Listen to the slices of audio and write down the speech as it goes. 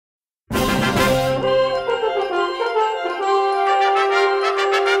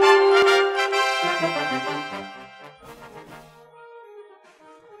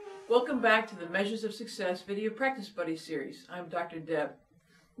Welcome back to the Measures of Success Video Practice Buddy series. I'm Dr. Deb.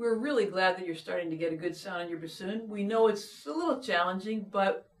 We're really glad that you're starting to get a good sound on your bassoon. We know it's a little challenging,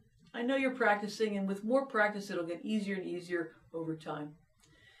 but I know you're practicing, and with more practice it'll get easier and easier over time.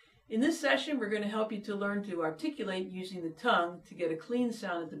 In this session, we're going to help you to learn to articulate using the tongue to get a clean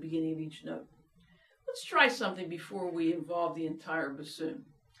sound at the beginning of each note. Let's try something before we involve the entire bassoon.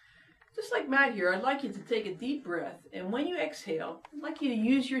 Just like Matt here, I'd like you to take a deep breath, and when you exhale, I'd like you to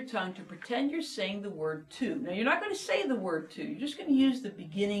use your tongue to pretend you're saying the word to. Now, you're not going to say the word to. You're just going to use the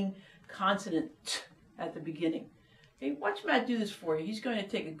beginning consonant t at the beginning. Okay, watch Matt do this for you. He's going to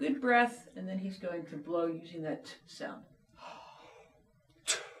take a good breath, and then he's going to blow using that t sound.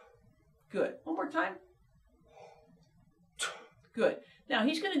 Good. One more time. Good. Now,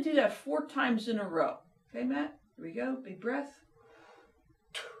 he's going to do that 4 times in a row. Okay, Matt? Here we go. Big breath.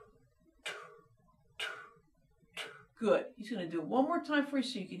 Good. He's going to do it one more time for you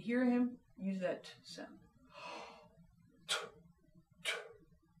so you can hear him use that t sound.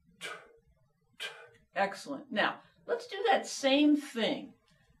 Excellent. Now, let's do that same thing,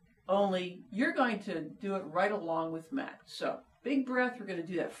 only you're going to do it right along with Matt. So, big breath. We're going to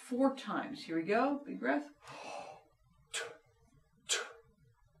do that 4 times. Here we go. Big breath.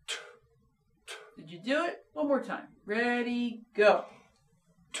 Did you do it? One more time. Ready, go.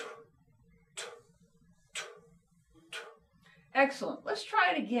 Excellent. Let's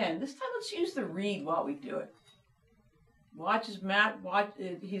try it again. This time let's use the reed while we do it. Watch as Matt,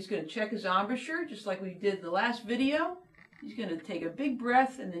 he's going to check his embouchure just like we did the last video. He's going to take a big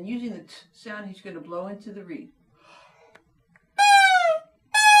breath, and then using the t sound, he's going to blow into the reed.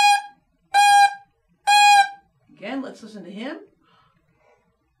 Again, let's listen to him.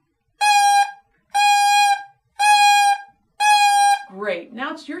 Great.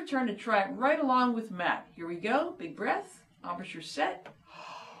 Now it's your turn to try it right along with Matt. Here we go. Big breath. Embouchure set.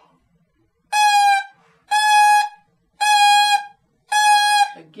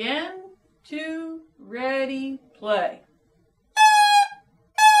 Again, 2, ready, play.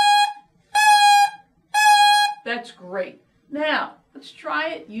 That's great. Now, let's try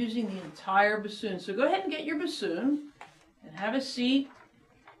it using the entire bassoon. So go ahead and get your bassoon and have a seat,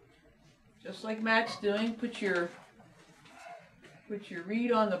 just like Matt's doing. Put your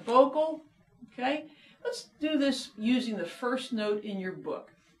reed on the vocal, okay? Let's do this using the first note in your book,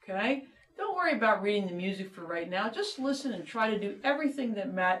 okay? Don't worry about reading the music for right now. Just listen and try to do everything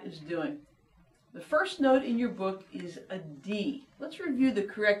that Matt is doing. The first note in your book is a D. Let's review the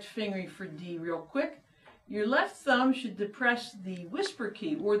correct fingering for D real quick. Your left thumb should depress the whisper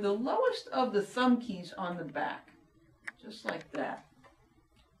key, or the lowest of the thumb keys on the back, just like that.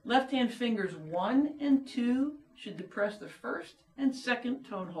 Left hand fingers 1 and 2 should depress the first and second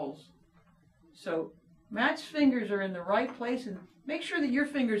tone holes. So Matt's fingers are in the right place, and make sure that your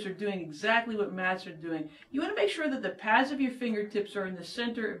fingers are doing exactly what Matt's are doing. You want to make sure that the pads of your fingertips are in the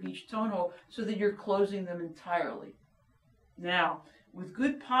center of each tone hole so that you're closing them entirely. Now, with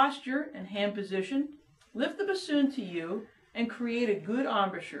good posture and hand position, lift the bassoon to you and create a good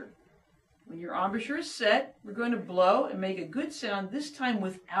embouchure. When your embouchure is set, we're going to blow and make a good sound, this time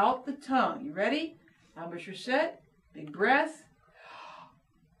without the tongue. You ready? Embouchure set, big breath.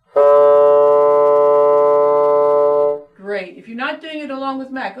 Great. If you're not doing it along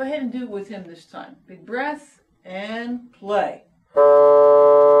with Matt, go ahead and do it with him this time. Big breath and play.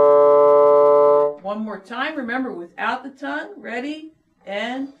 One more time. Remember, without the tongue. Ready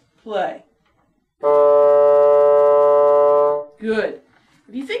and play. Good.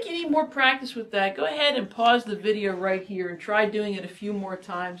 If you think you need more practice with that, go ahead and pause the video right here and try doing it a few more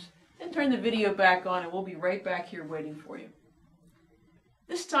times. Then turn the video back on, and we'll be right back here waiting for you.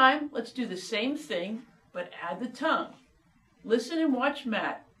 This time, let's do the same thing, but add the tongue. Listen and watch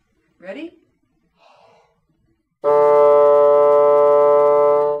Matt. Ready?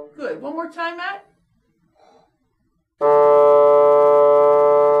 Good. One more time, Matt. Go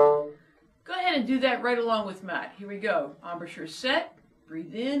ahead and do that right along with Matt. Here we go. Embouchure set.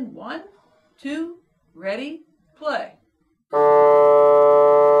 Breathe in. 1, 2, ready, play.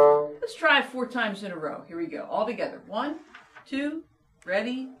 Let's try it 4 times in a row. Here we go. All together. 1, 2,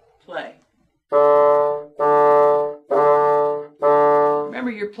 ready, play.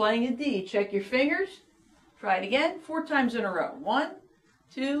 Remember, you're playing a D. Check your fingers. Try it again. 4 times in a row. 1,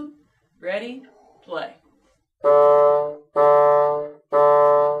 2, ready, play.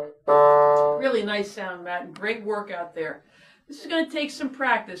 Really nice sound, Matt, and great work out there. This is going to take some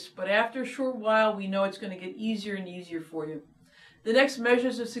practice, but after a short while, we know it's going to get easier and easier for you. The next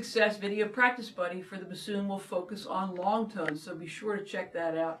Measures of Success video practice buddy for the bassoon will focus on long tones, so be sure to check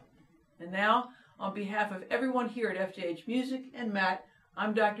that out. And now, on behalf of everyone here at FJH Music and Matt,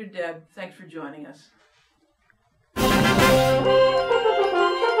 I'm Dr. Deb. Thanks for joining us.